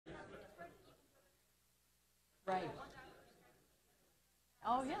Right.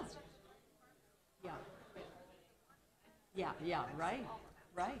 Oh, yeah. Yeah. Yeah, yeah, right.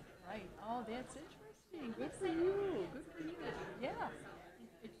 Right, right. Oh, that's interesting. Good for you. Good for you. Yeah.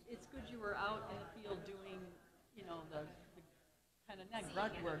 It's good you were out in the field doing, the kind of not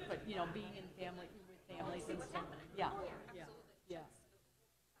grunt work, but, being in family, with families and stuff. Yeah, yeah, yeah.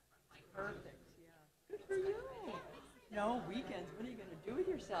 Perfect, yeah. Good for you. No, weekends, what are you going to do with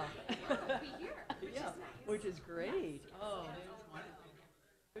yourself? Yeah, which is great. Oh, that is wonderful.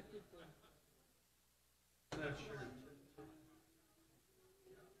 Good, good, good.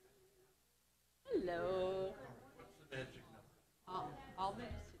 Hello. All this,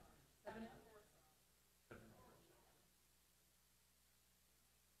 seven.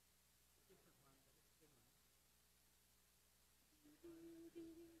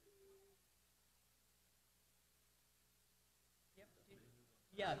 Yep.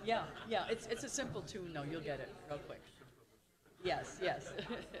 Yeah, yeah, yeah. It's a simple tune though. You'll get it real quick. Yes, yes. Did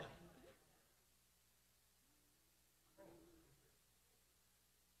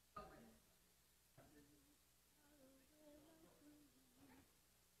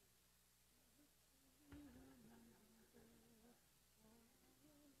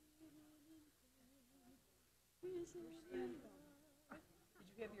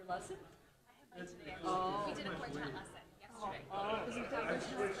you have your lesson? Oh. We did a portrait lesson yesterday. Oh, isn't that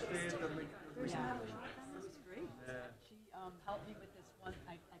there's not a lot. That was great. She helped me with this one.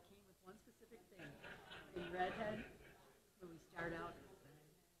 I came with one specific thing. In Redhead, when we start out,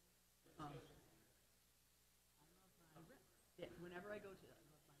 um, whenever I go to that,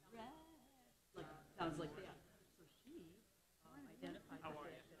 red, like sounds like that. So she identified the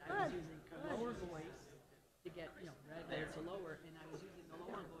fact that I was using a lower voice to get, red there to lower, and I was using the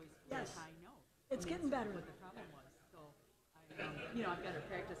lower voice for a Yes. high note. It's And getting that's better. what the problem was. So I've got to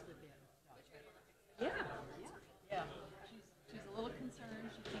practice with that stuff. Yeah, yeah, yeah. She's a little concerned.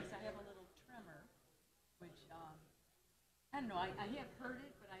 She thinks I have a little tremor, which I don't know. I have heard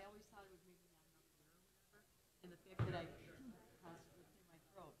it, but I always thought it was maybe not enough air or whatever. And the fact that I constantly clear my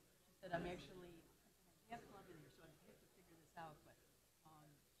throat, she said I'm actually I have club in here, so I have to figure this out. But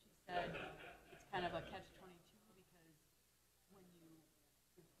she said it's kind of a catch-22 because when you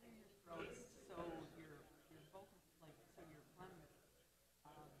clear your throat, so your vocal so your phlegm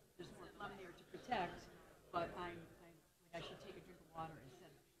there's more phlegm there to protect. But I'm like I should take a drink of water instead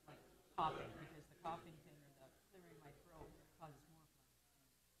of like coughing because the coughing thing or the clearing my throat causes more phlegm.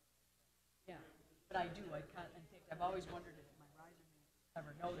 Yeah, but I do. In fact, I've always wondered if my riser mates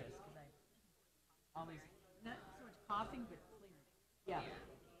ever notice because I always not so much coughing but clearing. Yeah,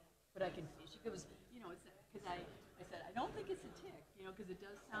 but I can. She goes, it's because I said I don't think it's a tick, because it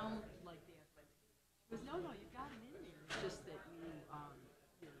does sound like that. But she goes, no, you've got it in there. It's just that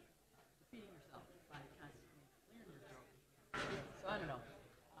you're defeating yourself by constantly clearing your throat. So I don't know.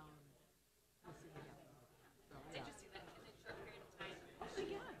 Um, we'll see what happens. So Did yeah. you see that in a short period of time? Oh my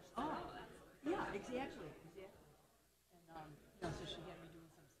gosh. Oh, yeah, exactly, exactly. And so she had me doing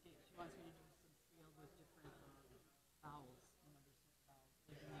some scale. She wants me to do some scales with different vowels. There's different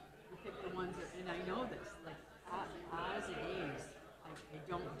vowels. You pick the ones that, and I know this, like O's and A's. I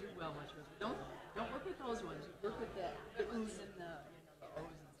don't do well much with. Don't work with those ones. You work with the O's and the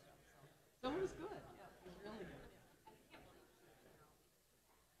O's and stuff. So it was good. Yeah, it was really good.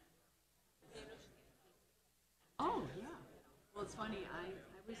 Oh yeah. Well, it's funny. I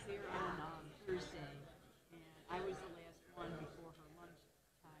was there on Thursday, and I was the last one before her lunch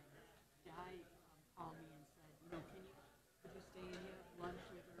time. Guy called me and said, could you stay in here at lunch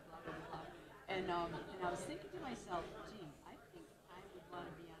with her, blah blah blah. And I was thinking to myself, gee, I think I would want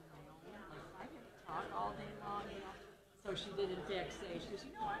to be on my own. Like I have to talk all day long. So she did in fact say, she goes,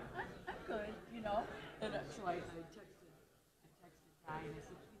 I'm good. And so I texted Guy and I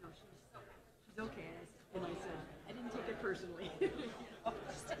said, she's okay. And I said, I didn't take it personally.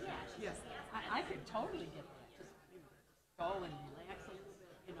 Yeah, I could totally get that. Just go and relax a little bit,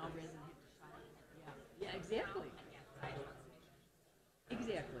 rather than hit the shot. Yeah, yeah, exactly.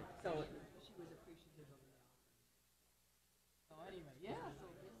 Exactly. So she was appreciative of that. So anyway, yeah. So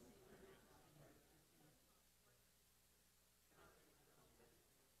this.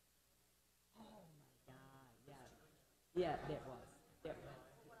 Oh my God. Yeah. Yeah, that was. That was.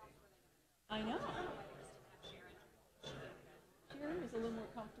 I know. Sharon was a little more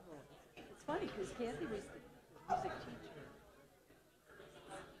comfortable. It's funny because Kathy was the music teacher.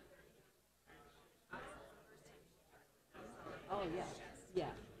 Oh yeah,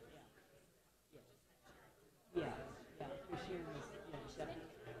 yeah, yeah, yeah. For Sharon was, shepherd.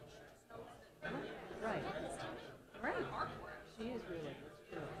 Right, right. She is really.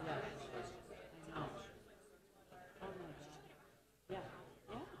 True. Yeah, I know.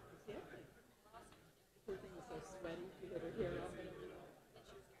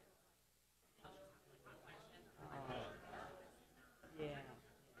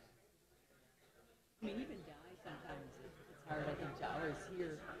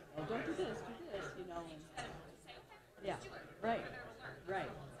 you know, and yeah, right, right,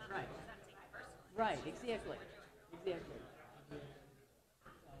 right, right, exactly, exactly.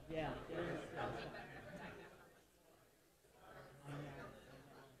 Yeah, there's, I know.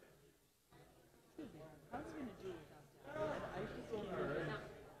 I was gonna do without that. I just can't even,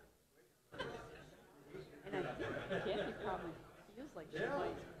 and I think Kathy probably feels like she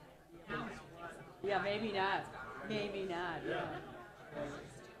might. Yeah, maybe not. Maybe not. Yeah.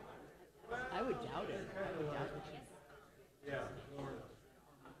 I would doubt it. I would doubt it.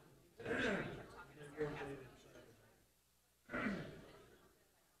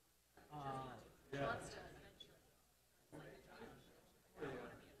 Uh,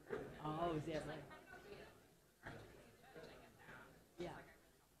 oh, is that right? Yeah.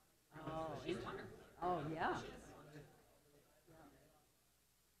 Oh, oh, yeah.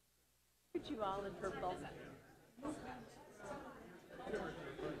 Put you all in purple.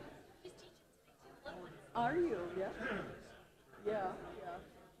 Are you? Yeah. Yeah. Yeah.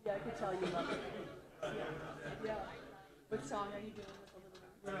 Yeah, I could tell you love it. Yeah. What song are you doing with the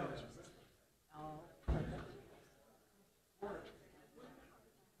little ones? Oh, perfect.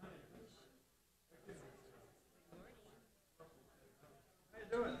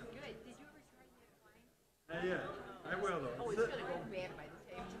 Oh, it's gonna go bad by the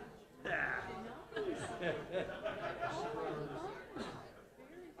time.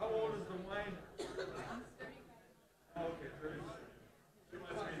 How old is the wine? Oh, okay, 30.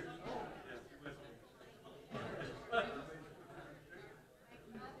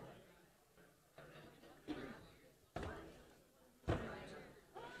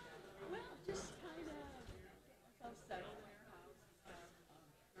 Well, just kind of myself settled in our house and stuff.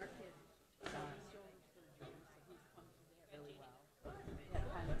 Mark had shoulder surgery, so he's come through that really well. That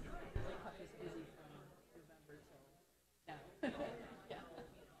kind of kept us busy from November till now. Yeah.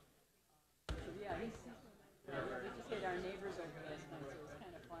 So yeah, we just had our neighbors over last night, so it was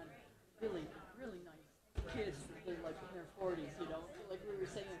kind of fun. Really, really nice kids. They're like in their 40s, you know. Like we were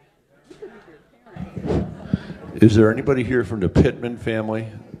saying, you could be their parents. Is there anybody here from the Pittman family?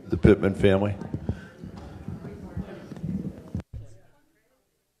 The Pittman family?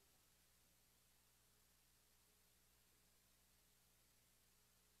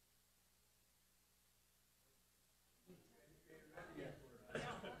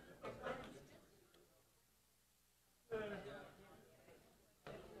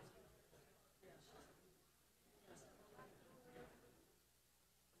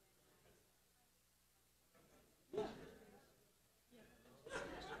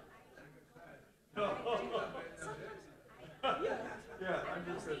 Yeah, I'm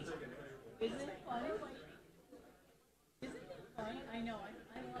just gonna take it. Isn't it fun? Isn't it fun? I know.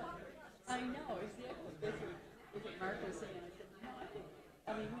 I love it. I know exactly. That's what Mark was saying. I said, you know,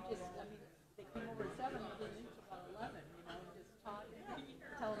 I mean, they came over at 7, but they leave about 11. You know, just talking,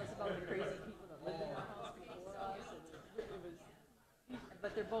 telling us about the crazy people that lived in the house before us, and it was.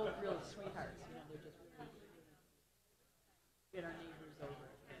 But they're both real sweethearts. You know, they're just really get our neighbors over.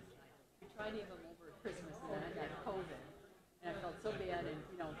 We tried to have them over at Christmas, and then I got COVID. And I felt so bad, and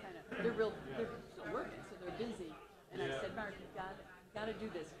you know, kind of, they're still working, so they're busy. And I said, Mark, you got to do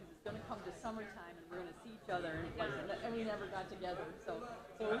this because it's going to come to summertime, and we're going to see each other, and we never got together. So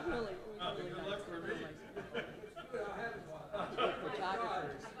it was really nice. They were really nice people. They're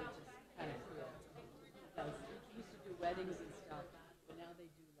photographers, which is kind of cool. Because he used to do weddings and stuff, but now they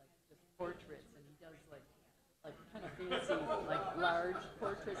do like just portraits, and he does like kind of fancy, like large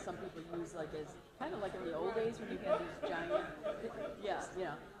portraits. Some people use like as kind of like in the old days when you had these giant, yeah.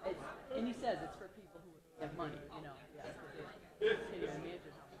 And he says it's for people who have money, you know. Yeah, can't even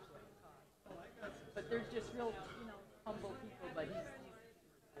imagine how much that costs. But they're just real, you know, humble people. But he's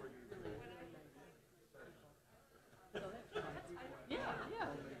really nice people. So that's fun. Yeah.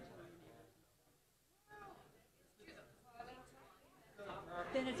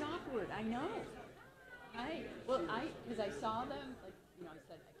 Then it's awkward. I know. Because I saw them, like, you know, I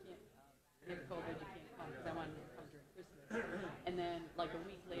said, I can't, you have COVID, you can't come, because I wanted to come during Christmas. And then, like, a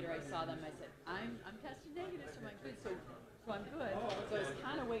week later, I saw them, I said, I'm tested negative, so I'm good, so I'm good. So I was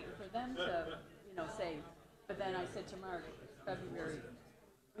kind of waiting for them to, you know, say, but then I said to Mark, February,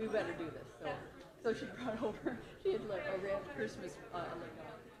 we better do this. So she brought over, she had, like, a red Christmas, like,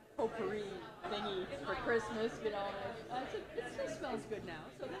 a potpourri thingy for Christmas, you know, and I said, it still smells good now,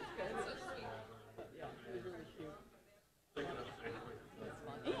 so that's good. Yeah, it was really cute. That's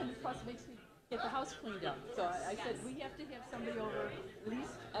fun. And plus it makes me get the house cleaned up. So I said, we have to have somebody over at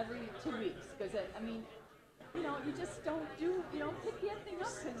least every 2 weeks. Because, I mean, you know, you just don't do, you know, pick that thing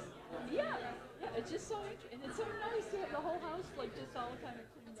up. Cause, yeah, it's just so interesting. And it's so nice to have the whole house, like, just all kind of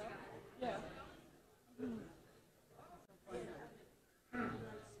cleaned up. Yeah.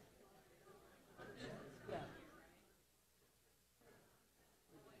 Yeah.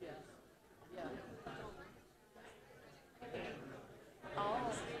 Yeah. Yeah. Oh.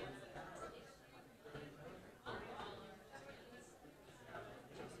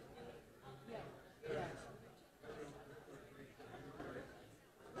 Yeah. Yeah.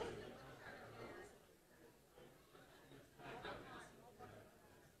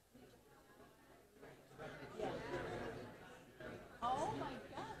 Yeah. Oh my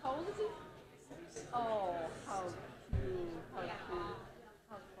God. How old is he? Oh, how cute. How cute.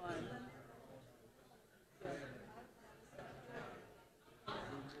 How fun. Yeah.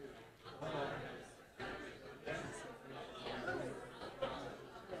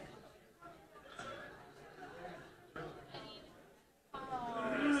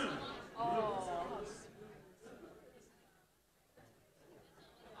 Oh, how sweet.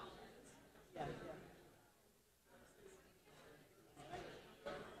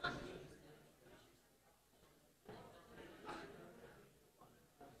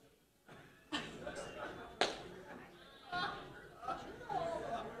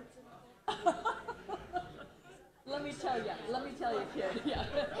 Yeah, yeah. Let me tell you, kid. Yeah.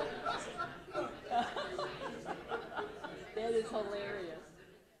 That is hilarious.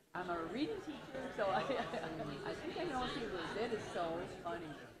 I'm a reading teacher, so I think I know a few words. That is so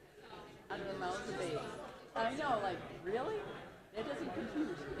funny. Out of the mouths of babes. I know, like, really? That doesn't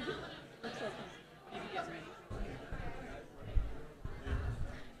compute. Looks like he's getting ready.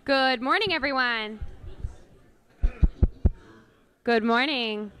 Good morning, everyone. Good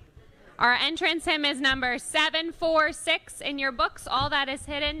morning. Our entrance hymn is number 746 in your books. All that is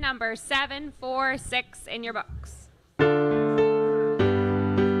hidden, number 746 in your books.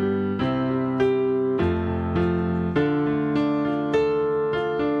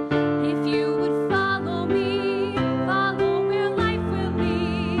 If you would follow me, follow where life will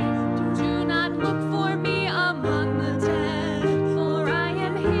lead. Do not look for me among the dead, for I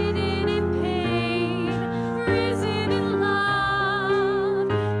am hidden in pain, risen in love.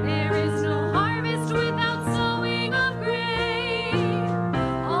 There is no harvest without sowing of grain.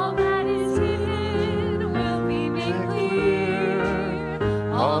 All that is hidden will be made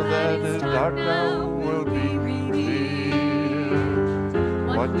clear. All that is dark now will be revealed.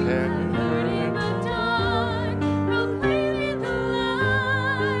 What you have heard in the dark, proclaim in the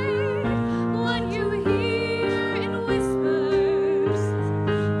light. What you hear in whispers,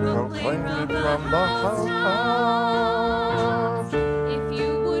 proclaim from the housetops. If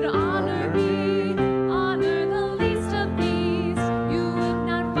you would honor me, honor the least of these. You would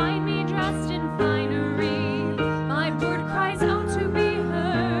not find me dressed in finery. My word cries out to be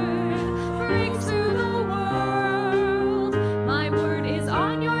heard, breaks through the world. My word is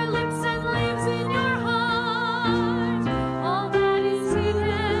on your lips and lives in your heart. All that is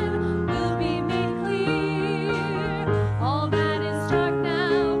hidden will be made clear. All that is dark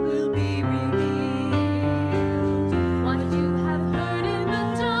now will be revealed. What you have heard in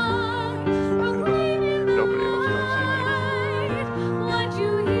the dark, proclaim in the light. What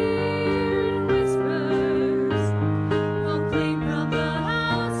you hear in whispers, proclaim from the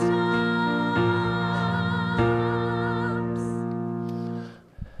housetops.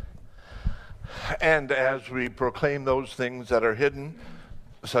 And as we proclaim those things that are hidden,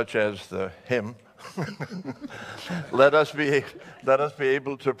 such as the hymn, let us be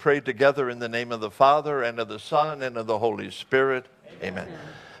able to pray together in the name of the Father, and of the Son, and of the Holy Spirit. Amen.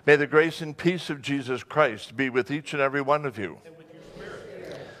 May the grace and peace of Jesus Christ be with each and every one of you.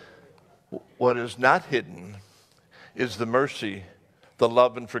 What is not hidden is the mercy, the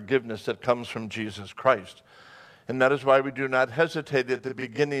love, and forgiveness that comes from Jesus Christ. And that is why we do not hesitate at the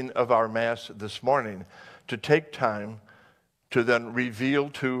beginning of our Mass this morning to take time to then reveal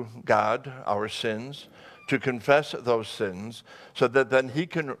to God our sins, to confess those sins, so that then He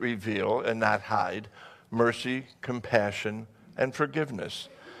can reveal and not hide mercy, compassion, and forgiveness.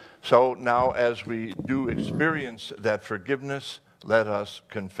 So now as we do experience that forgiveness, let us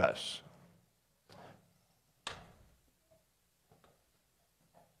confess.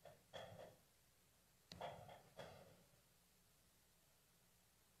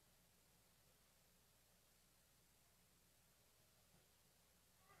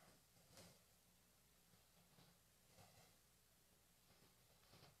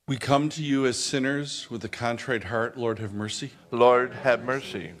 We come to you as sinners with a contrite heart. Lord, have mercy. Lord, have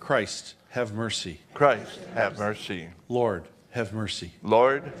mercy. Christ, have mercy. Christ, have mercy. Lord, have mercy.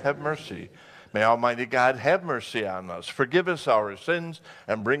 Lord, have mercy. May Almighty God have mercy on us, forgive us our sins,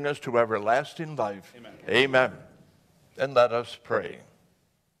 and bring us to everlasting life. Amen. Amen. And let us pray.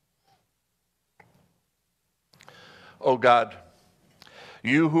 O God,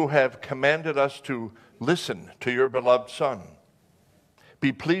 you who have commanded us to listen to your beloved Son,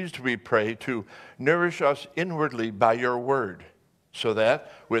 be pleased, we pray, to nourish us inwardly by your word, so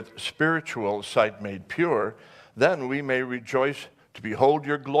that, with spiritual sight made pure, then we may rejoice to behold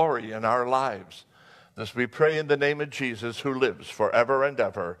your glory in our lives. This we pray in the name of Jesus, who lives forever and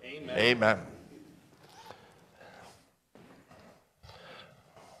ever. Amen. Amen.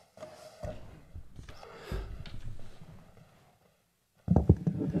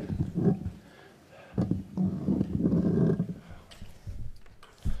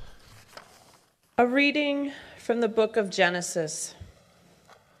 A reading from the book of Genesis.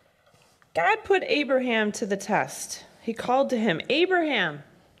 God put Abraham to the test. He called to him, "Abraham."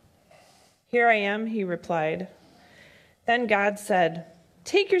 "Here I am," he replied. Then God said,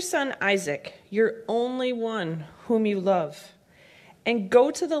 "Take your son Isaac, your only one whom you love, and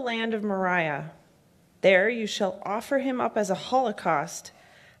go to the land of Moriah. There you shall offer him up as a holocaust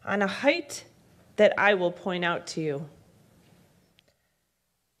on a height that I will point out to you."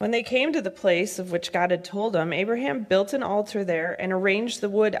 When they came to the place of which God had told him, Abraham built an altar there and arranged the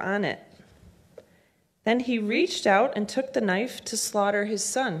wood on it. Then he reached out and took the knife to slaughter his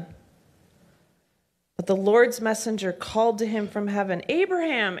son. But the Lord's messenger called to him from heaven,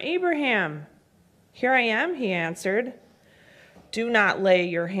 "Abraham, Abraham." "Here I am," he answered. "Do not lay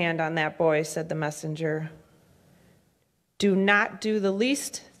your hand on that boy," said the messenger. "Do not do the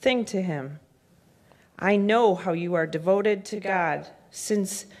least thing to him. I know how you are devoted to God,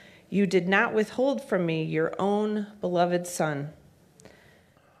 since you did not withhold from me your own beloved son."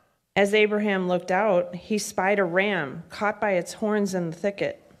 As Abraham looked out, he spied a ram caught by its horns in the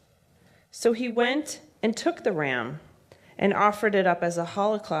thicket. So he went and took the ram and offered it up as a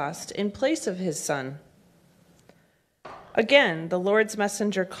holocaust in place of his son. Again, the Lord's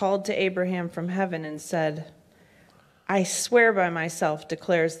messenger called to Abraham from heaven and said, "I swear by myself,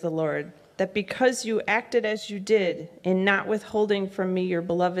 declares the Lord, that because you acted as you did in not withholding from me your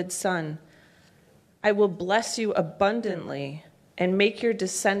beloved son, I will bless you abundantly and make your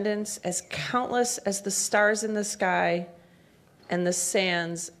descendants as countless as the stars in the sky and the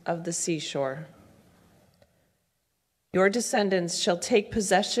sands of the seashore. Your descendants shall take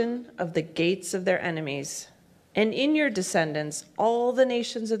possession of the gates of their enemies, and in your descendants all the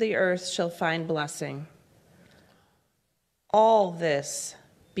nations of the earth shall find blessing. All this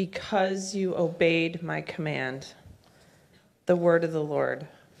because you obeyed my command." The word of the Lord.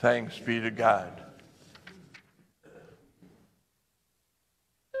 Thanks be to God.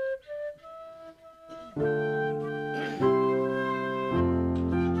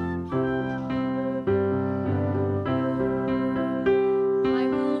 I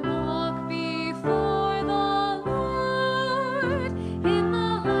will walk before the Lord in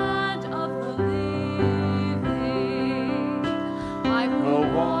the land of the living. I will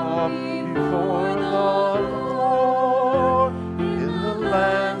walk before the Lord in the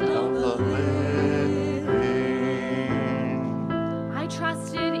land of the living. I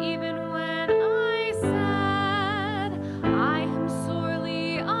trusted even when I said I am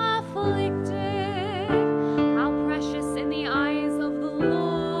sorely afflicted. How precious in the eyes of the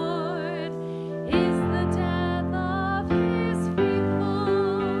Lord is the death of his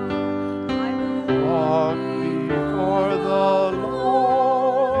faithful. I will Walk before the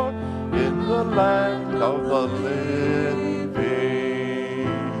Lord in the land of the living.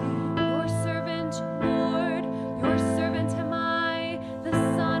 Your servant, Lord, your servant am I, the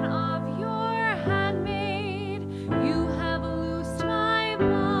son of your handmaid. You have loosed my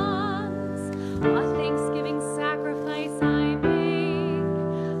bonds. A thanksgiving sacrifice I make.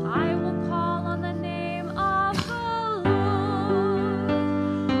 I will call on the name of the Lord.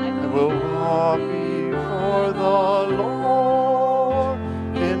 I will walk before the Lord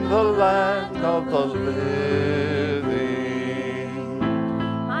in the land of the living.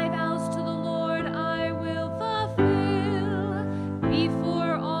 My vows to the Lord I will fulfill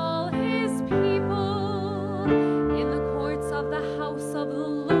before all his people, in the courts of the house of the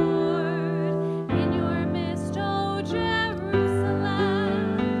Lord, in your midst, O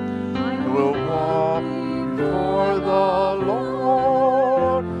Jerusalem. I will walk before the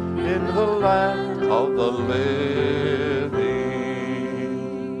Lord in the land of the living.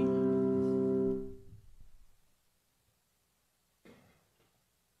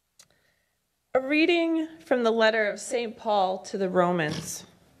 A reading from the letter of St. Paul to the Romans.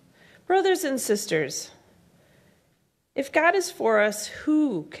 Brothers and sisters, if God is for us,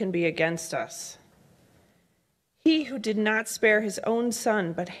 who can be against us? He who did not spare his own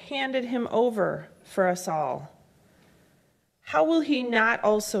son, but handed him over for us all, how will he not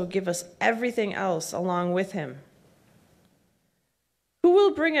also give us everything else along with him? Who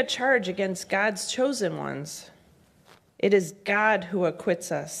will bring a charge against God's chosen ones? It is God who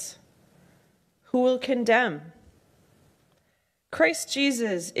acquits us. Who will condemn? Christ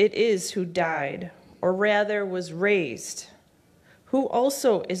Jesus it is who died, or rather was raised, who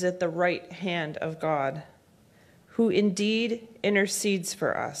also is at the right hand of God, who indeed intercedes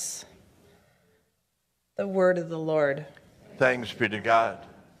for us. The word of the Lord. Thanks be to God.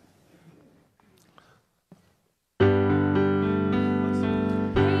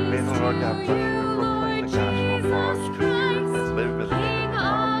 May the Lord God bless you to proclaim the gospel for us to hear and live in the name of the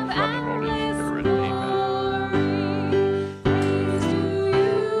Father, Son, and Holy Spirit. Amen.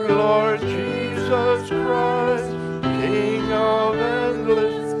 Lord Jesus Christ, King of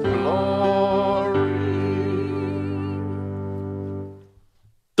endless glory.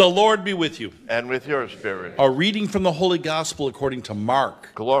 The Lord be with you. And with your spirit. A reading from the Holy Gospel according to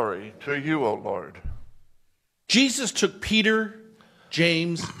Mark. Glory to you, O Lord. Jesus took Peter,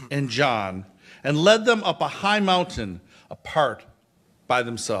 James, and John and led them up a high mountain apart by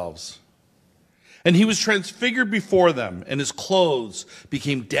themselves. And he was transfigured before them, and his clothes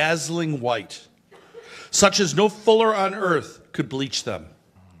became dazzling white, such as no fuller on earth could bleach them.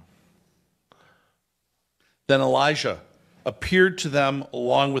 Then Elijah appeared to them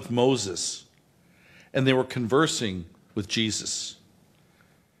along with Moses, and they were conversing with Jesus.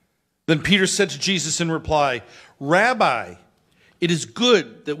 Then Peter said to Jesus in reply, "Rabbi, it is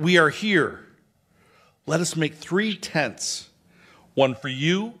good that we are here. Let us make 3 tents, one for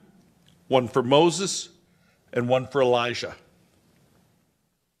you, one for Moses, and one for Elijah."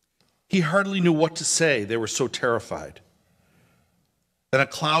 He hardly knew what to say. They were so terrified. Then a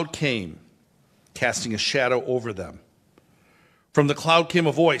cloud came, casting a shadow over them. From the cloud came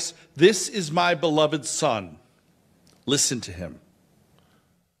a voice, "This is my beloved Son. Listen to him."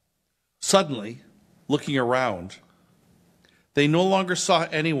 Suddenly, looking around, they no longer saw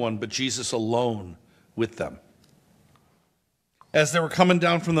anyone but Jesus alone with them. As they were coming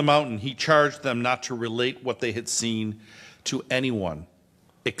down from the mountain, he charged them not to relate what they had seen to anyone,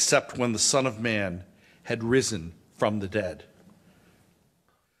 except when the Son of Man had risen from the dead.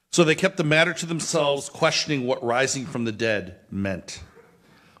 So they kept the matter to themselves, questioning what rising from the dead meant.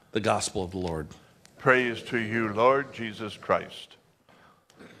 The Gospel of the Lord. Praise to you, Lord Jesus Christ.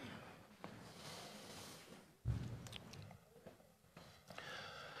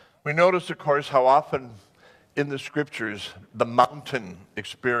 We notice, of course, how often in the scriptures the mountain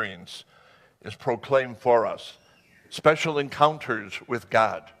experience is proclaimed for us. Special encounters with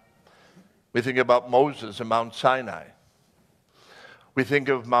God. We think about Moses and Mount Sinai. We think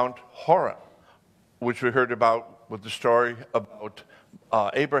of Mount Horeb, which we heard about with the story about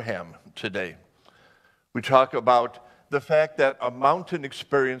Abraham today. We talk about the fact that a mountain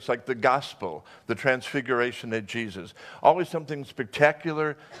experience like the gospel, the transfiguration of Jesus, always something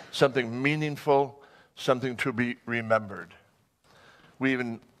spectacular, something meaningful, something to be remembered. We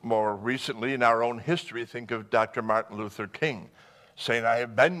even more recently in our own history think of Dr. Martin Luther King saying, "I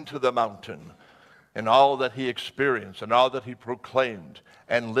have been to the mountain," and all that he experienced and all that he proclaimed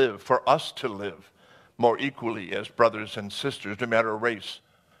and lived for us to live more equally as brothers and sisters, no matter race,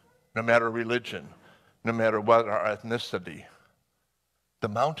 no matter religion, no matter what our ethnicity. The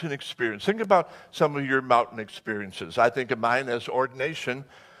mountain experience. Think about some of your mountain experiences. I think of mine as ordination,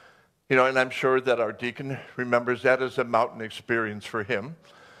 and I'm sure that our deacon remembers that as a mountain experience for him.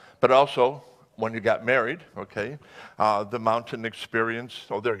 But also, when you got married, okay, the mountain experience.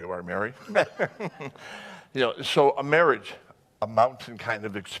 Oh, there you are, Mary. So a marriage, a mountain kind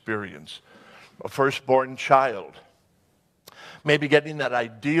of experience. A firstborn child. Maybe getting that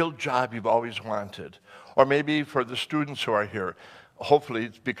ideal job you've always wanted. Or maybe for the students who are here, hopefully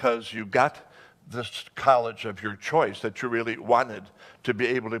it's because you got this college of your choice that you really wanted to be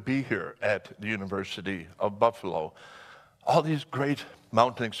able to be here at the University of Buffalo. All these great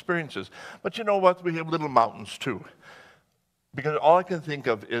mountain experiences. But you know what? We have little mountains too. Because all I can think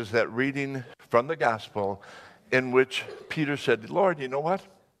of is that reading from the gospel in which Peter said, "Lord, you know what?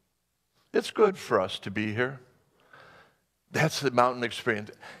 It's good for us to be here." That's the mountain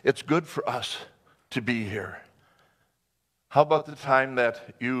experience. It's good for us to be here. How about the time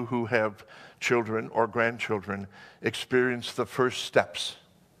that you who have children or grandchildren experience the first steps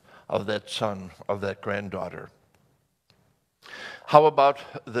of that son, of that granddaughter? How about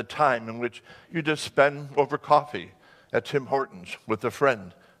the time in which you just spend over coffee at Tim Hortons with a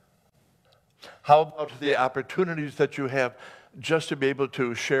friend? How about the opportunities that you have just to be able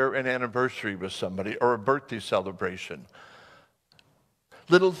to share an anniversary with somebody or a birthday celebration?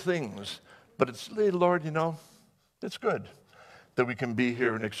 Little things, but it's, Lord, it's good that we can be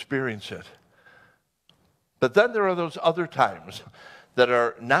here and experience it. But then there are those other times that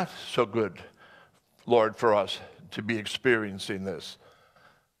are not so good, Lord, for us to be experiencing this.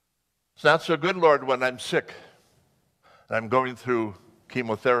 It's not so good, Lord, when I'm sick and I'm going through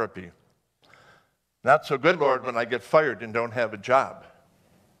chemotherapy. Not so good, Lord, when I get fired and don't have a job.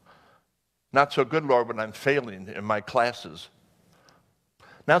 Not so good, Lord, when I'm failing in my classes.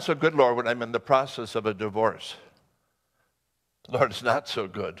 Not so good, Lord, when I'm in the process of a divorce. Lord, it's not so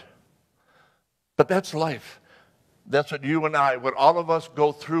good. But that's life. That's what you and I, what all of us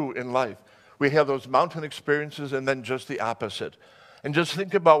go through in life. We have those mountain experiences and then just the opposite. And just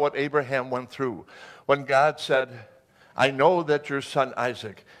think about what Abraham went through. When God said, I know that your son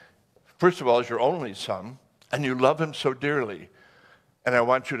Isaac, first of all, is your only son, and you love him so dearly, and I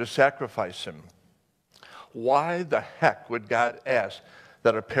want you to sacrifice him. Why the heck would God ask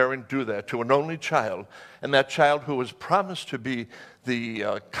that a parent do that to an only child, and that child who was promised to be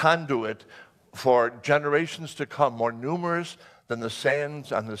the conduit for generations to come, more numerous than the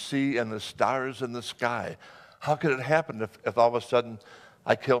sands on the sea and the stars in the sky? How could it happen if all of a sudden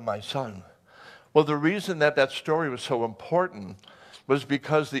I kill my son? Well, the reason that that story was so important was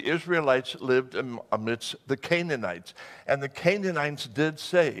because the Israelites lived amidst the Canaanites. And the Canaanites did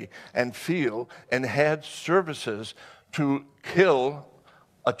say and feel and had services to kill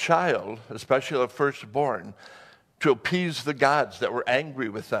a child, especially a firstborn, to appease the gods that were angry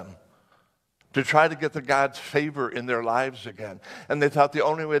with them, to try to get the gods' favor in their lives again. And they thought the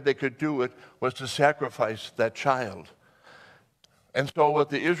only way they could do it was to sacrifice that child. And so what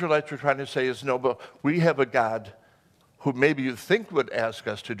the Israelites were trying to say is, no, but we have a God who maybe you think would ask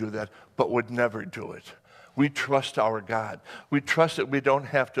us to do that, but would never do it. We trust our God. We trust that we don't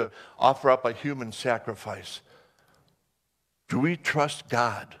have to offer up a human sacrifice. Do we trust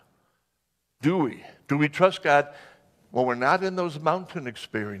God? Do we? Do we trust God when we're not in those mountain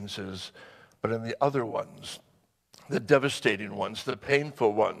experiences, but in the other ones, the devastating ones, the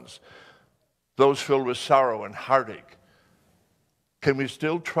painful ones, those filled with sorrow and heartache? Can we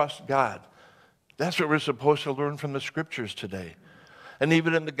still trust God? That's what we're supposed to learn from the scriptures today. And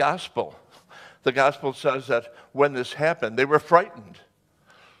even in the gospel says that when this happened, they were frightened.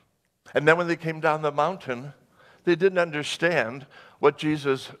 And then when they came down the mountain, they didn't understand what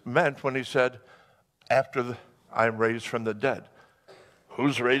Jesus meant when he said, after I'm raised from the dead.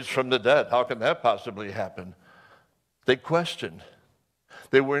 Who's raised from the dead? How can that possibly happen? They questioned.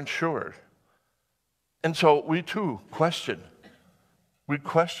 They weren't sure. And so we too question. We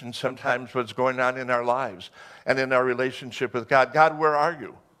question sometimes what's going on in our lives and in our relationship with God. God, where are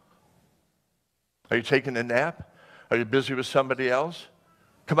you? Are you taking a nap? Are you busy with somebody else?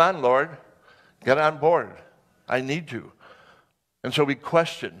 Come on, Lord. Get on board. I need you. And so we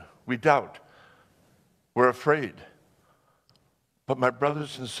question. We doubt. We're afraid. But my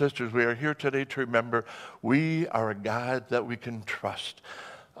brothers and sisters, we are here today to remember we are a God that we can trust.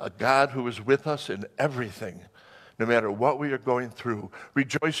 A God who is with us in everything, no matter what we are going through,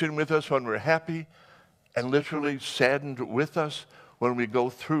 rejoicing with us when we're happy, and literally saddened with us when we go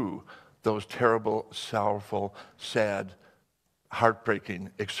through those terrible, sorrowful, sad,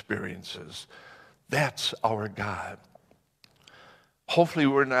 heartbreaking experiences. That's our God. Hopefully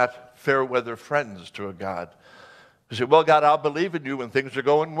we're not fair weather friends to a God. You say, well, God, I'll believe in you when things are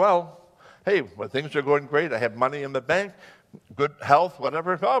going well. Hey, when things are going great, I have money in the bank, good health,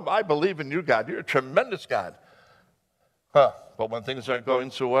 whatever. Oh, I believe in you, God. You're a tremendous God. But when things aren't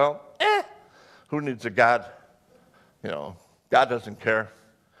going so well, who needs a God? God doesn't care.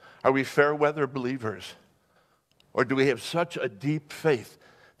 Are we fair weather believers? Or do we have such a deep faith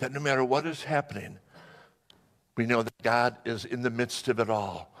that no matter what is happening, we know that God is in the midst of it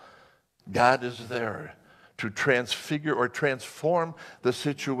all. God is there to transfigure or transform the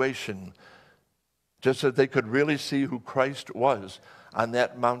situation, just so they could really see who Christ was on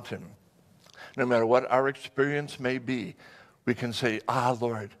that mountain. No matter what our experience may be, we can say,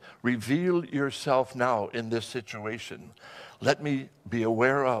 Lord, reveal yourself now in this situation. Let me be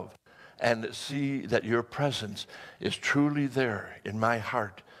aware of and see that your presence is truly there in my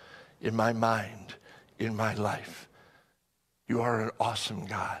heart, in my mind, in my life. You are an awesome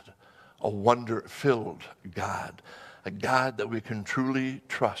God, a wonder-filled God, a God that we can truly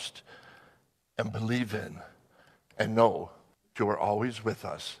trust and believe in and know you are always with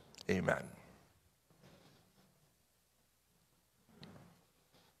us. Amen.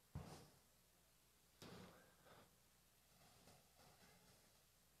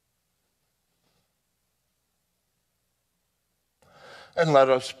 And let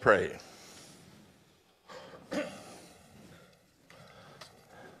us pray.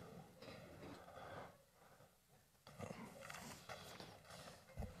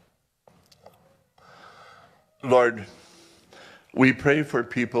 Lord, We pray for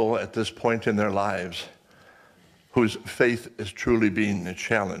people at this point in their lives whose faith is truly being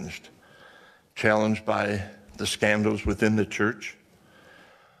challenged by the scandals within the church,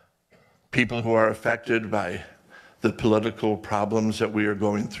 people who are affected by the political problems that we are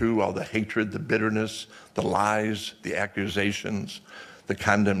going through, all the hatred, the bitterness, the lies, the accusations, the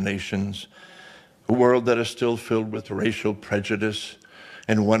condemnations, a world that is still filled with racial prejudice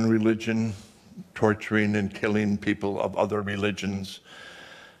and one religion torturing and killing people of other religions.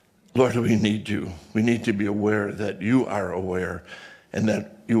 Lord, we need you. We need to be aware that you are aware and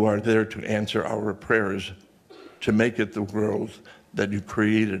that you are there to answer our prayers, to make it the world that you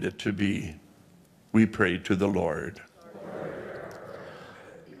created it to be. We pray to the Lord.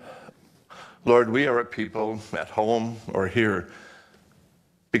 Lord, we are a people at home or here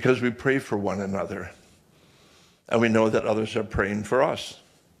because we pray for one another, and we know that others are praying for us.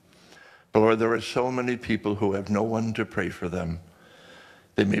 But Lord, there are so many people who have no one to pray for them.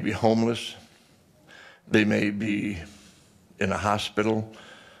 They may be homeless. They may be in a hospital,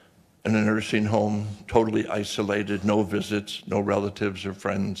 in a nursing home, totally isolated, no visits, no relatives or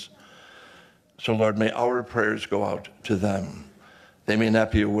friends. So Lord, may our prayers go out to them. They may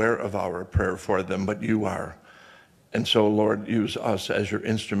not be aware of our prayer for them, but you are. And so, Lord, use us as your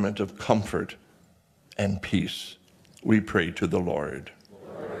instrument of comfort and peace. We pray to the Lord.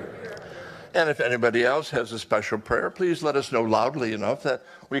 And if anybody else has a special prayer, please let us know loudly enough that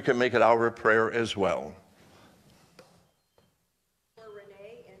we can make it our prayer as well. For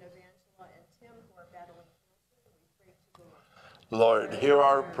Renee and Evangela and Tim who are battling cancer, we pray to the Lord. Lord, hear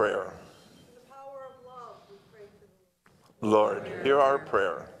our prayer. The power of love, we pray to the Lord, hear our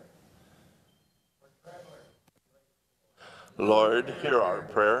prayer. Lord, hear our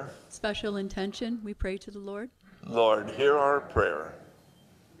prayer. Special intention, we pray to the Lord. Lord, hear our prayer.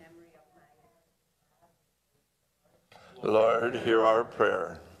 Lord, hear our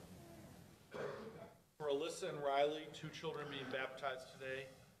prayer. For Alyssa and Riley, 2 children being baptized today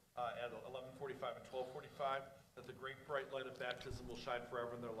at 11:45 and 12:45, that the great bright light of baptism will shine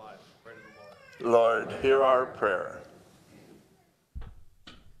forever in their lives. Pray to the Lord. Lord, hear our prayer.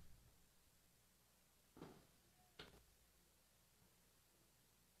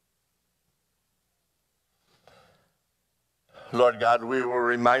 Lord God, we were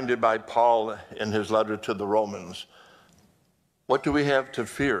reminded by Paul in his letter to the Romans, what do we have to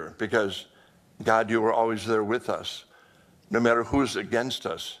fear? Because, God, you are always there with us. No matter who's against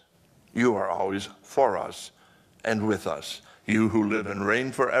us, you are always for us and with us. You who live and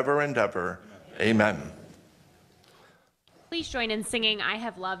reign forever and ever. Amen. Please join in singing I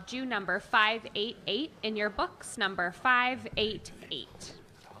Have Loved You, number 588 in your books, number 588.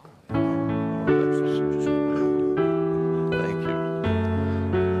 Thank you.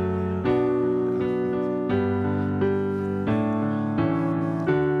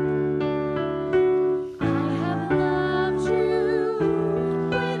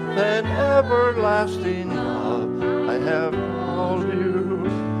 An everlasting love, I have called you,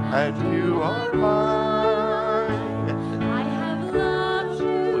 and you are mine. I have loved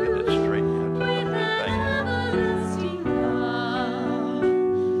you. Look at this straight yet. With an everlasting love,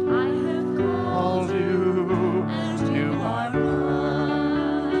 I have Called you, and you are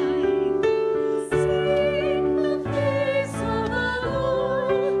mine. Seek the face of the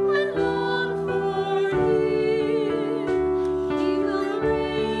Lord and long for Him. He will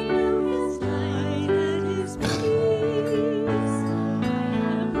reign in His light and His peace. I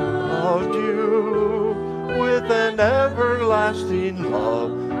have loved you with an everlasting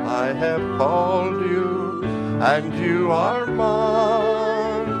love. I have called you, and you are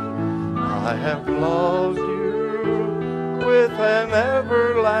mine. I have loved you with an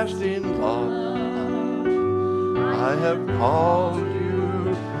everlasting love. I have called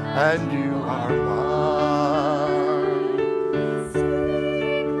you, and you are mine.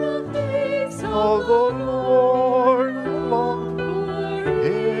 Seek the face Oh, of the Lord, long for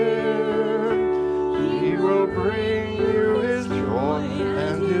Him. He will bring you His joy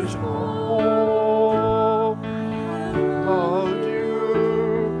and His hope. Loved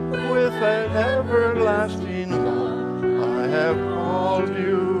you with an everlasting love. I have called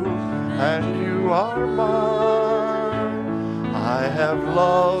you, and you are mine. I have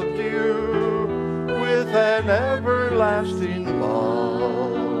loved you with an everlasting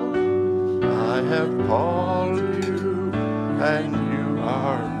love. I have called you, and you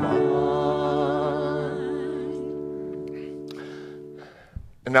are mine.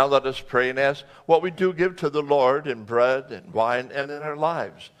 And now let us pray and ask what we do give to the Lord in bread and wine and in our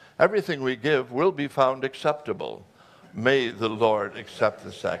lives. Everything we give will be found acceptable. May the Lord accept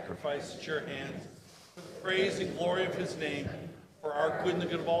the sacrifice. Sacrifice at your hands for the praise and glory of His name, for our good and the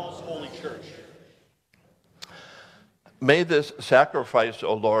good of all His holy church. May this sacrifice,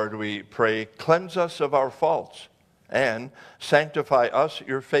 O Lord, we pray, cleanse us of our faults and sanctify us,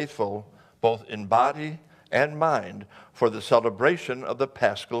 your faithful, both in body and mind, for the celebration of the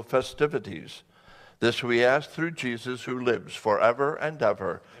Paschal festivities. This we ask through Jesus, who lives forever and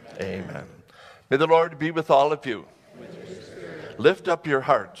ever. Amen. Amen. May the Lord be with all of you. Lift up your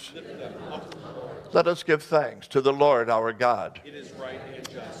hearts. Let us give thanks to the Lord our God. It is right and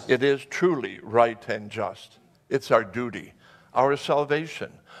just. It is truly right and just. It's our duty, our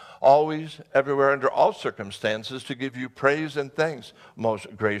salvation, always, everywhere, under all circumstances, to give you praise and thanks,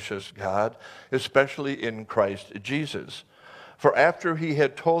 most gracious God, especially in Christ Jesus. For after he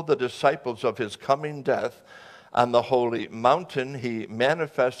had told the disciples of his coming death on the holy mountain, he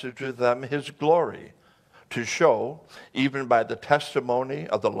manifested to them his glory, to show, even by the testimony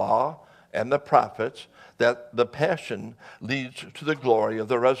of the law and the prophets, that the passion leads to the glory of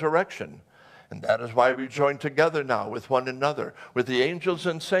the resurrection. And that is why we join together now with one another, with the angels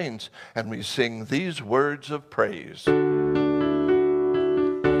and saints, and we sing these words of praise. Holy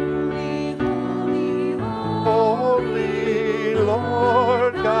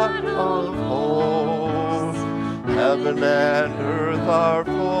Lord God of hosts, heaven and earth are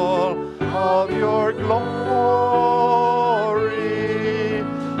full of your glory.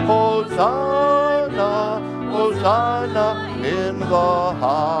 Hosanna, Hosanna in the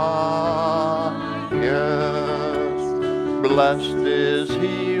highest. Blessed is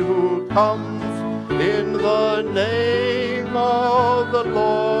he who comes in the name of the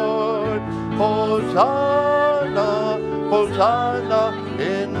Lord. Hosanna, Hosanna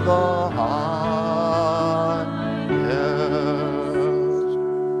in the highest.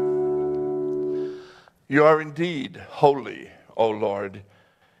 You are indeed holy, O Lord,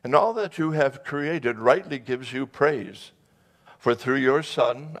 and all that you have created rightly gives you praise. For through your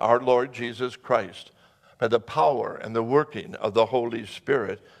Son, our Lord Jesus Christ, by the power and the working of the Holy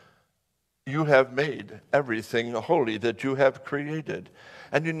Spirit, you have made everything holy that you have created,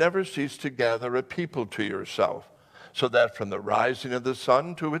 and you never cease to gather a people to yourself, so that from the rising of the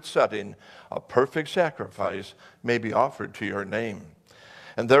sun to its setting, a perfect sacrifice may be offered to your name.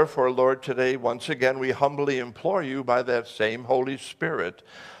 And therefore, Lord, today, once again, we humbly implore you by that same Holy Spirit,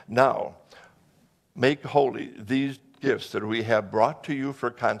 now make holy these gifts that we have brought to you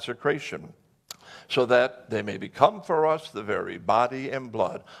for consecration, so that they may become for us the very body and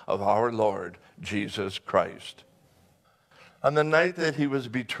blood of our Lord Jesus Christ. On the night that he was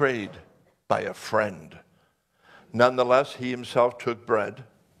betrayed by a friend, nonetheless, he himself took bread,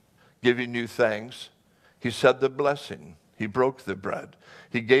 giving you thanks. He said the blessing. He broke the bread.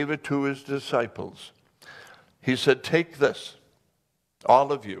 He gave it to his disciples. He said, "Take this,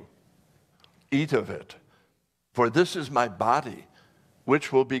 all of you, eat of it, for this is my body,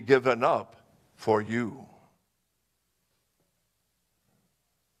 which will be given up for you."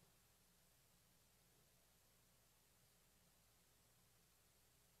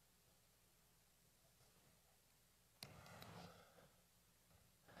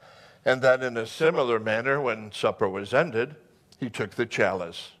 And then in a similar manner, when supper was ended, he took the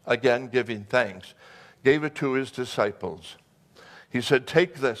chalice, again giving thanks, gave it to his disciples. He said,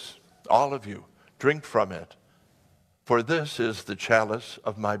 "Take this, all of you, drink from it, for this is the chalice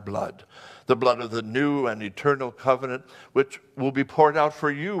of my blood, the blood of the new and eternal covenant, which will be poured out for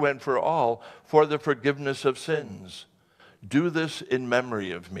you and for all for the forgiveness of sins. Do this in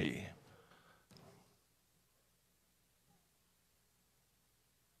memory of me."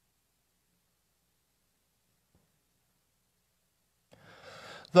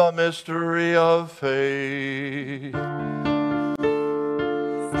 The mystery of faith.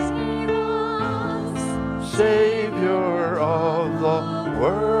 Savior of the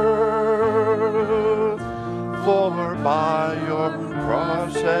world, for by your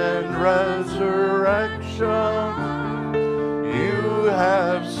cross and resurrection you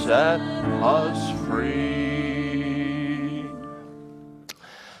have set us free.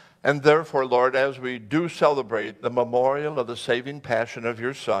 And therefore, Lord, as we do celebrate the memorial of the saving passion of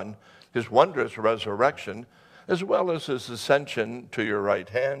your Son, his wondrous resurrection, as well as his ascension to your right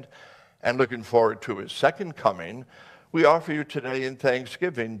hand, and looking forward to his second coming, we offer you today in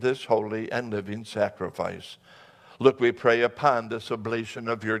thanksgiving this holy and living sacrifice. Look, we pray, upon this oblation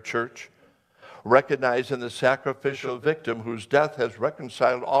of your church, recognizing the sacrificial victim whose death has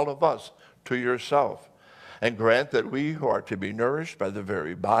reconciled all of us to yourself, and grant that we who are to be nourished by the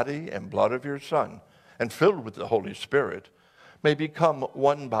very body and blood of your Son, and filled with the Holy Spirit, may become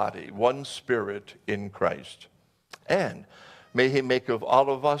one body, one spirit in Christ. And May he make of all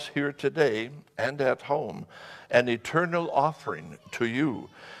of us here today and at home an eternal offering to you,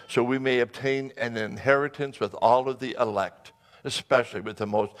 so we may obtain an inheritance with all of the elect, especially with the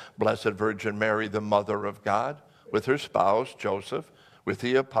most blessed Virgin Mary, the Mother of God, with her spouse, Joseph, with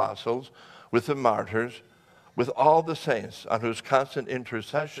the apostles, with the martyrs, with all the saints on whose constant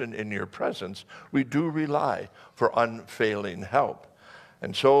intercession in your presence we do rely for unfailing help.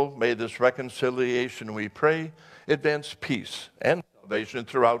 And so may this reconciliation, we pray, advance peace and salvation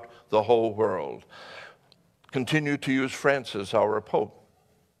throughout the whole world. Continue to use Francis, our Pope,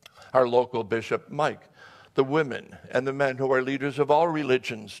 our local Bishop Mike, the women and the men who are leaders of all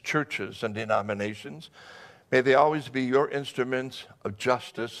religions, churches, and denominations. May they always be your instruments of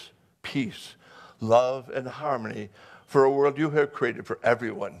justice, peace, love, and harmony for a world you have created for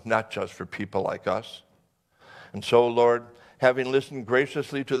everyone, not just for people like us. And so, Lord, having listened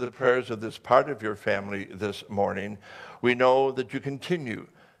graciously to the prayers of this part of your family this morning, we know that you continue,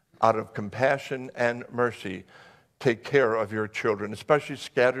 out of compassion and mercy, take care of your children, especially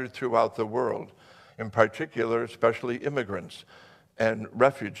scattered throughout the world, in particular, especially immigrants and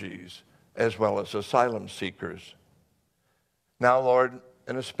refugees, as well as asylum seekers. Now, Lord,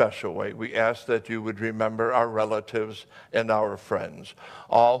 in a special way, we ask that you would remember our relatives and our friends,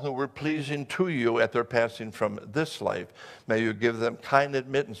 all who were pleasing to you at their passing from this life. May you give them kind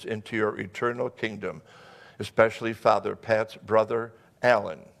admittance into your eternal kingdom, especially Father Pat's brother,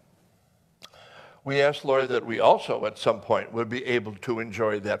 Alan. We ask, Lord, that we also at some point would be able to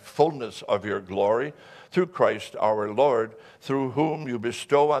enjoy that fullness of your glory through Christ our Lord, through whom you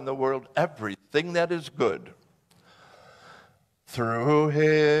bestow on the world everything that is good. Through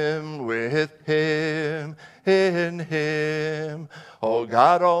him, with him, in him, O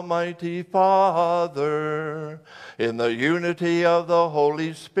God Almighty Father, in the unity of the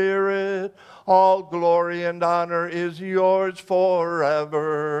Holy Spirit, all glory and honor is yours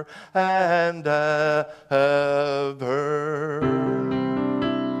forever and ever.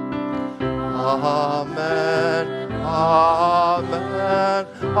 Amen,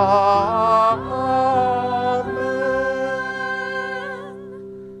 amen, amen.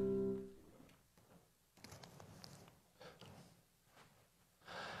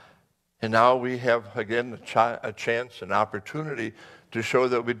 And now we have, again, a chance, an opportunity to show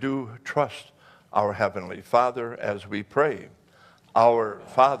that we do trust our Heavenly Father as we pray. Our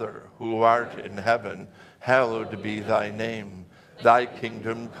Father, who art in heaven, hallowed be thy name. Thy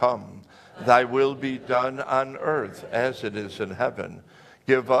kingdom come. Thy will be done on earth as it is in heaven.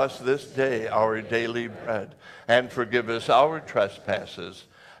 Give us this day our daily bread, and forgive us our trespasses,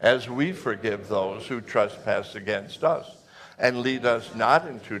 as we forgive those who trespass against us. And lead us not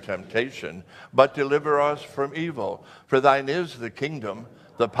into temptation, but deliver us from evil. For thine is the kingdom,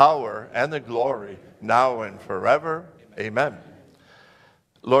 the power, and the glory, now and forever. Amen.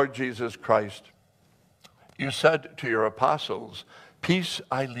 Lord Jesus Christ, you said to your apostles, "Peace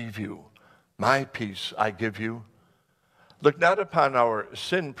I leave you, my peace I give you." Look not upon our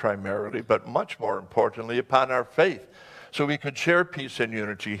sin primarily, but much more importantly upon our faith, so we could share peace and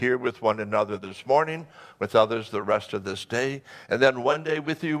unity here with one another this morning, with others the rest of this day, and then one day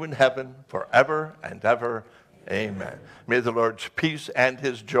with you in heaven forever and ever. Amen. May the Lord's peace and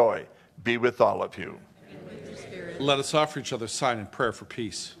his joy be with all of you. Let us offer each other sign and prayer for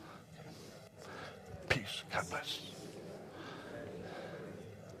peace. Peace. God bless.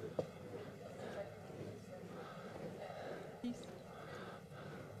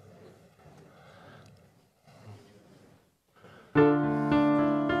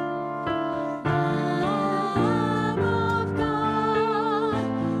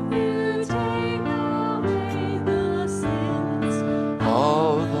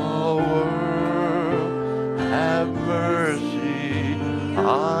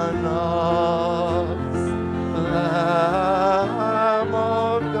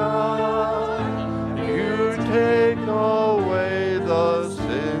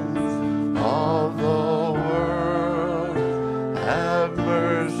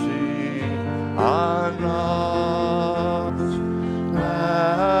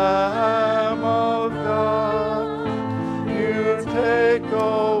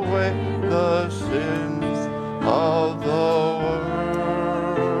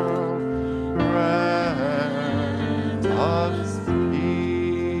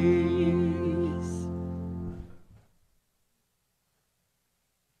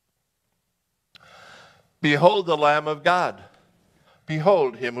 Behold the Lamb of God.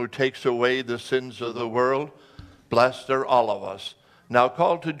 Behold him who takes away the sins of the world. Blessed are all of us, now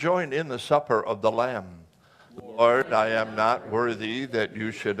called to join in the supper of the Lamb. Lord, I am not worthy that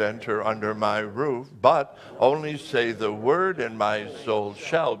you should enter under my roof, but only say the word and my soul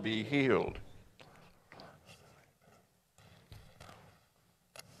shall be healed.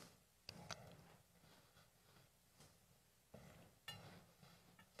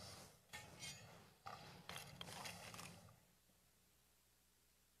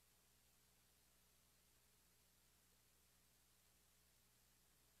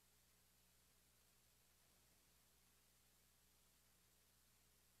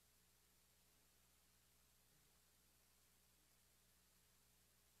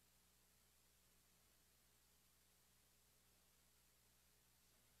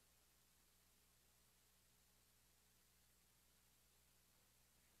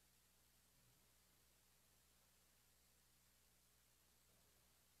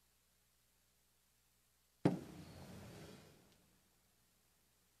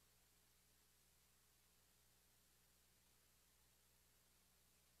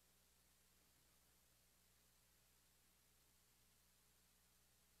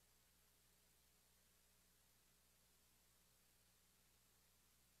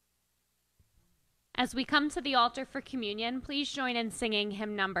 As we come to the altar for communion, please join in singing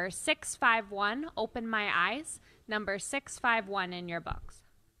hymn number 651, Open My Eyes, number 651 in your books.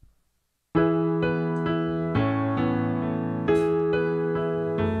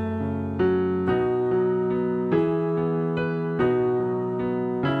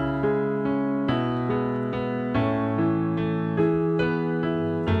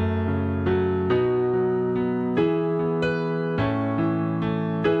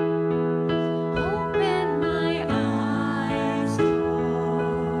 Open my eyes,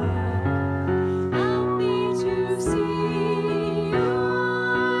 Lord. Help me to see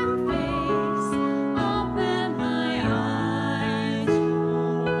your face. Open my eyes,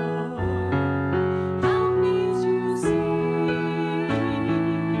 Lord. Help me to see.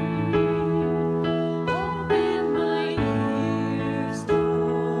 Open my ears,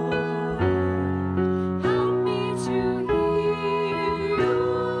 Lord. Help me to hear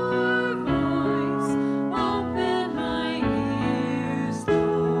your voice. Open my ears,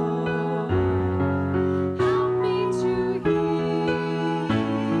 Lord. Help me to hear.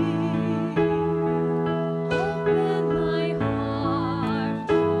 Open my heart,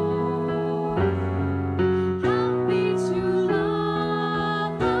 Lord. Help me to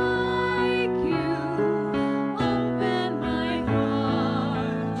love like you. Open my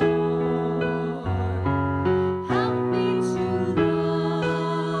heart, Lord. Help me to love.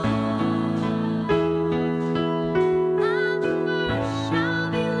 And the first shall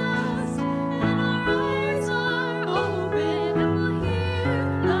be last, and our eyes are open, and we'll hear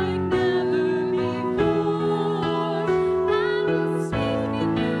like never before. And we'll speak in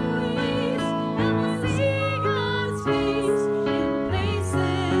new ways, and we'll see God's face in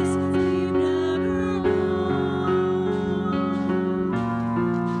places we've never known.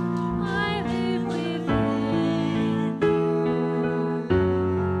 I live within you,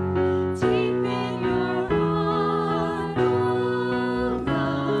 deep in your heart, oh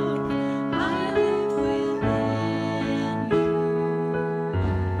love. I live within you,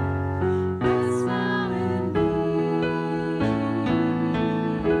 rest now in me.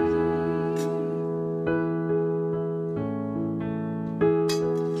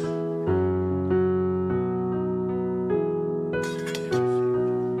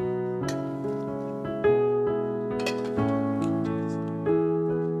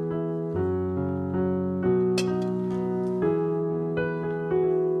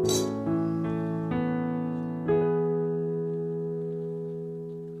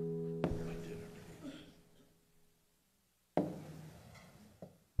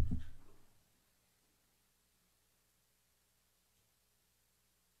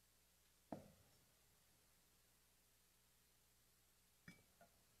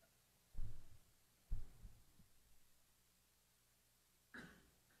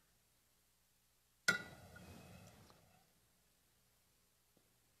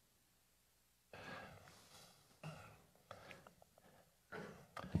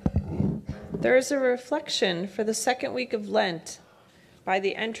 There is a reflection for the second week of Lent by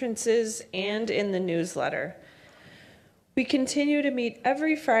the entrances and in the newsletter. We continue to meet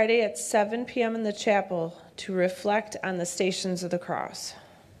every Friday at 7 p.m. in the chapel to reflect on the Stations of the Cross.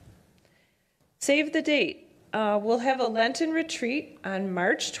 Save the date. We'll have a Lenten retreat on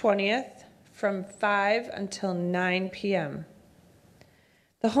March 20th from 5 until 9 p.m.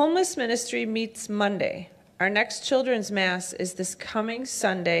 The homeless ministry meets Monday. Our next children's mass is this coming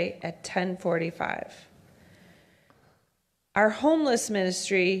Sunday at 10:45. Our homeless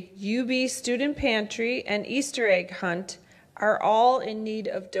ministry, UB Student Pantry, and Easter Egg Hunt are all in need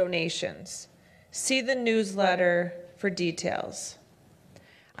of donations. See the newsletter for details.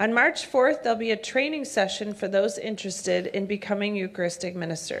 On March 4th, there'll be a training session for those interested in becoming Eucharistic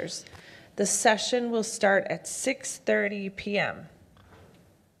ministers. The session will start at 6:30 p.m.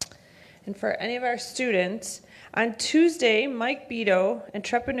 And for any of our students, on Tuesday, Mike Beto,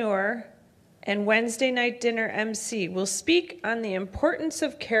 entrepreneur, and Wednesday night dinner MC will speak on the importance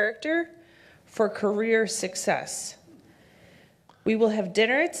of character for career success. We will have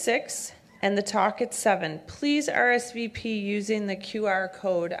dinner at 6 and the talk at 7. Please RSVP using the QR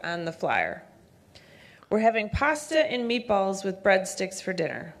code on the flyer. We're having pasta and meatballs with breadsticks for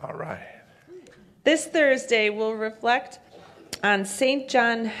dinner. All right. This Thursday, we'll reflect on St.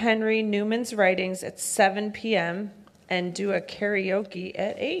 John Henry Newman's writings at 7 p.m. and do a karaoke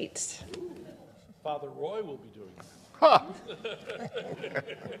at 8. Father Roy will be doing that. Huh.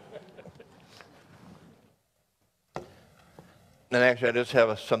 And actually, I just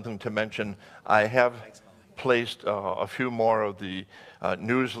have something to mention. I have placed a few more of the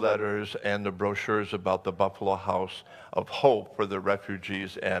newsletters and the brochures about the Buffalo House of Hope for the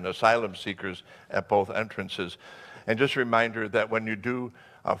refugees and asylum seekers at both entrances. And just a reminder that when you do,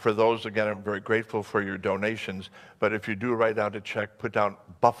 for those, again, I'm very grateful for your donations, but if you do write out a check, put down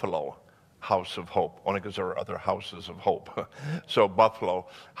Buffalo House of Hope, only because there are other houses of hope. So Buffalo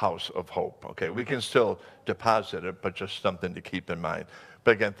House of Hope. Okay, we can still deposit it, but just something to keep in mind.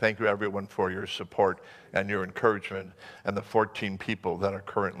 But again, thank you everyone for your support and your encouragement, and the 14 people that are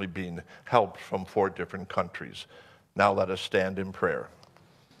currently being helped from 4 different countries. Now let us stand in prayer.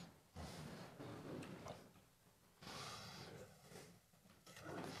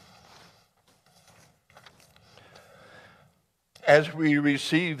 As we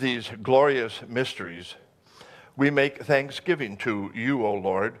receive these glorious mysteries, we make thanksgiving to you, O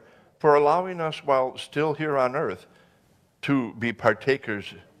Lord, for allowing us while still here on earth to be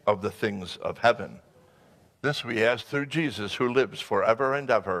partakers of the things of heaven. This we ask through Jesus, who lives forever and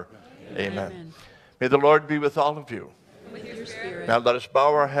ever. Amen. Amen. May the Lord be with all of you. With your spirit. Now let us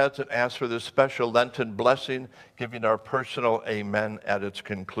bow our heads and ask for this special Lenten blessing, giving our personal amen at its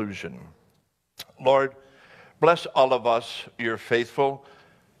conclusion. Lord, bless all of us, your faithful,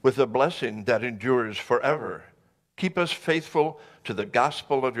 with a blessing that endures forever. Keep us faithful to the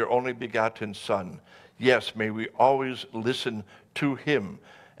gospel of your only begotten Son. Yes, may we always listen to him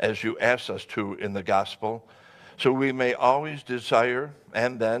as you ask us to in the gospel, so we may always desire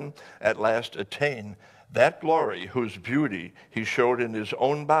and then at last attain that glory whose beauty he showed in his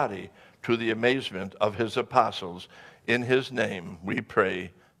own body to the amazement of his apostles. In his name we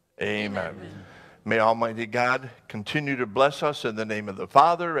pray, amen. Amen. May Almighty God continue to bless us in the name of the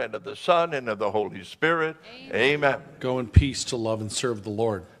Father, and of the Son, and of the Holy Spirit. Amen. Go in peace to love and serve the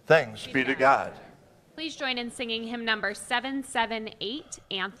Lord. Thanks be to God. Please join in singing hymn number 778,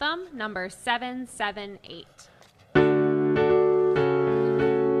 Anthem number 778.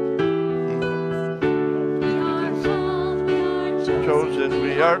 Chosen,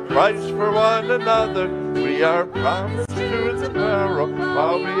 we are Christ for one another. We are promised to the marrow,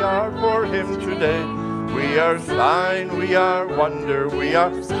 while we are for him today. We are sign, we are wonder, we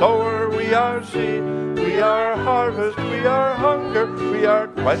are sower, we are seed. We are harvest, we are hunger, we are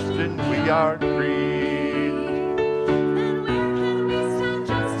question, we are creed. Then where can we stand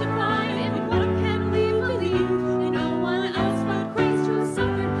justified? In what can we believe? In no one else but Christ who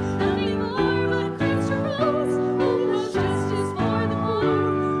suffered, nothing more but Christ who rose, who was justice for the poor,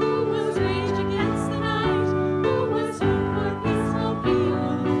 who was rage against the night, who was hope for peaceful people,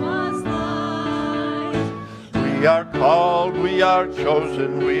 who was light. We are called, we are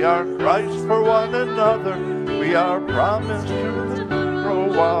chosen, we are Christ for one another. We are promised to tomorrow,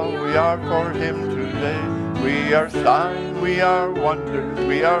 while we are for him today. We are sign, we are wonder,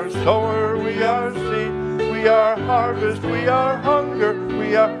 we are sower, we are seed. We are harvest, we are hunger,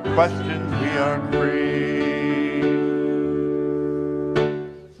 we are question, we are creed.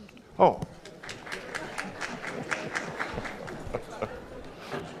 Oh.